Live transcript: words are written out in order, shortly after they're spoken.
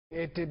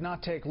It did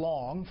not take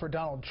long for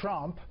Donald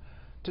Trump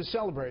to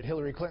celebrate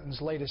Hillary Clinton's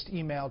latest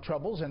email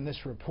troubles in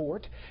this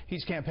report.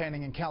 He's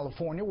campaigning in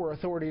California, where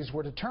authorities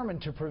were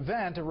determined to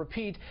prevent a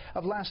repeat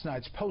of last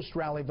night's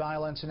post-rally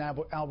violence in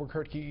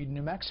Albuquerque,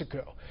 New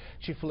Mexico.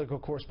 Chief Political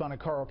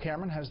Correspondent Carl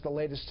Cameron has the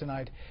latest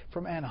tonight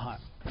from Anaheim.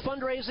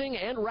 Fundraising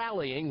and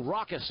rallying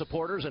raucous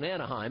supporters in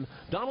Anaheim,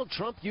 Donald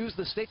Trump used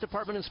the State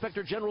Department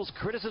Inspector General's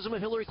criticism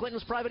of Hillary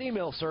Clinton's private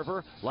email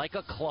server like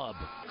a club.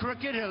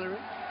 Crooked Hillary.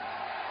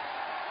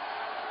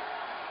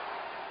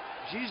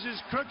 She's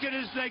as crooked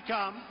as they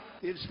come.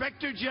 The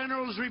Inspector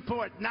General's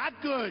report, not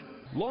good.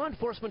 Law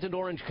enforcement in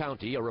Orange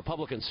County, a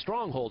Republican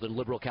stronghold in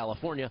liberal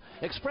California,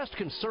 expressed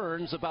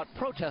concerns about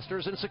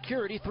protesters and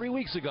security 3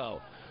 weeks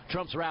ago.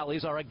 Trump's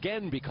rallies are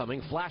again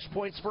becoming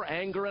flashpoints for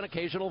anger and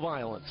occasional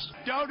violence.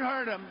 Don't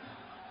hurt him.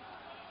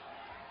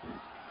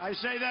 I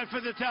say that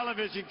for the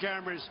television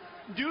cameras.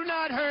 Do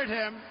not hurt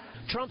him.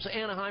 Trump's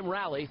Anaheim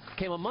rally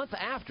came a month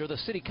after the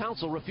city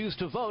council refused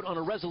to vote on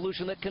a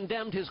resolution that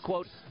condemned his,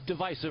 quote,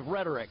 divisive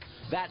rhetoric.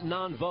 That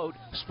non-vote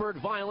spurred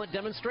violent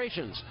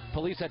demonstrations.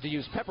 Police had to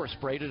use pepper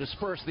spray to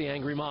disperse the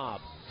angry mob.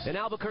 In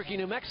Albuquerque,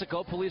 New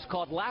Mexico, police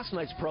called last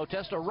night's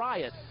protest a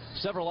riot.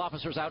 Several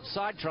officers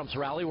outside Trump's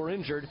rally were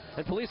injured,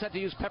 and police had to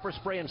use pepper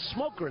spray and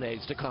smoke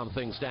grenades to calm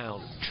things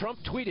down. Trump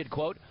tweeted,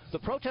 quote, the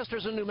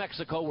protesters in New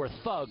Mexico were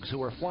thugs who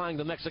were flying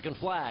the Mexican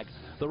flag.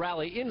 The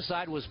rally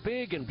inside was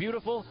big and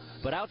beautiful,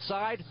 but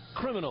outside,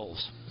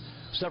 criminals.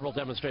 Several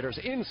demonstrators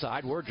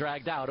inside were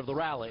dragged out of the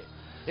rally,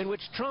 in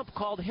which Trump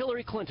called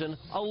Hillary Clinton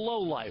a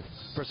lowlife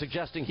for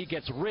suggesting he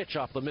gets rich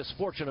off the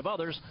misfortune of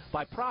others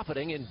by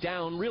profiting in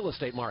down real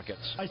estate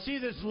markets. I see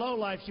this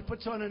lowlife. She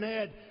puts on an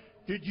ad.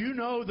 Did you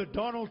know that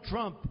Donald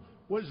Trump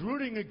was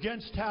rooting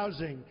against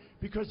housing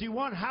because he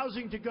wanted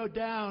housing to go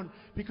down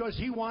because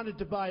he wanted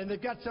to buy? And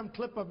they've got some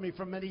clip of me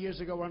from many years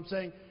ago where I'm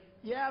saying,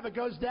 yeah, if it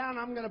goes down,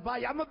 I'm going to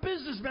buy. I'm a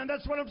businessman.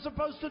 That's what I'm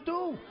supposed to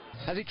do.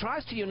 As he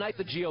tries to unite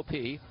the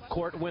GOP,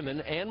 court women,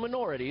 and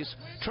minorities,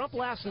 Trump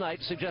last night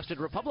suggested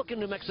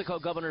Republican New Mexico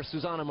Governor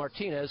Susana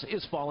Martinez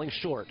is falling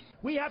short.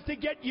 We have to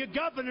get your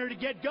governor to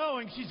get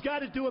going. She's got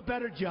to do a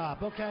better job,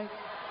 okay?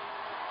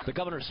 The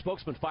governor's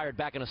spokesman fired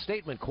back in a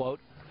statement,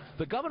 quote,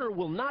 the governor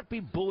will not be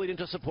bullied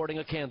into supporting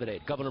a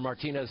candidate. Governor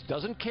Martinez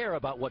doesn't care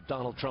about what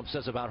Donald Trump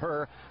says about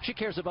her. She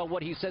cares about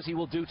what he says he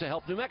will do to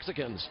help New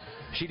Mexicans.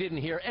 She didn't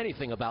hear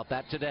anything about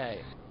that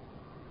today.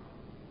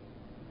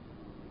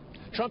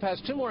 Trump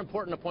has two more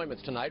important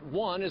appointments tonight.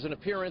 One is an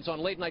appearance on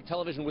late-night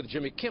television with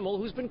Jimmy Kimmel,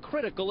 who's been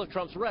critical of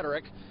Trump's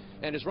rhetoric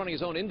and is running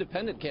his own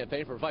independent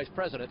campaign for vice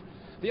president.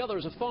 The other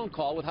is a phone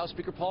call with House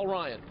Speaker Paul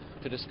Ryan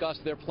to discuss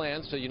their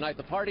plans to unite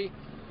the party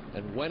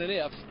and when and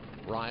if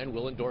Ryan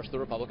will endorse the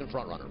Republican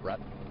frontrunner. Brett.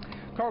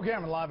 Carl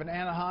Cameron live in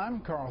Anaheim.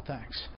 Carl, thanks.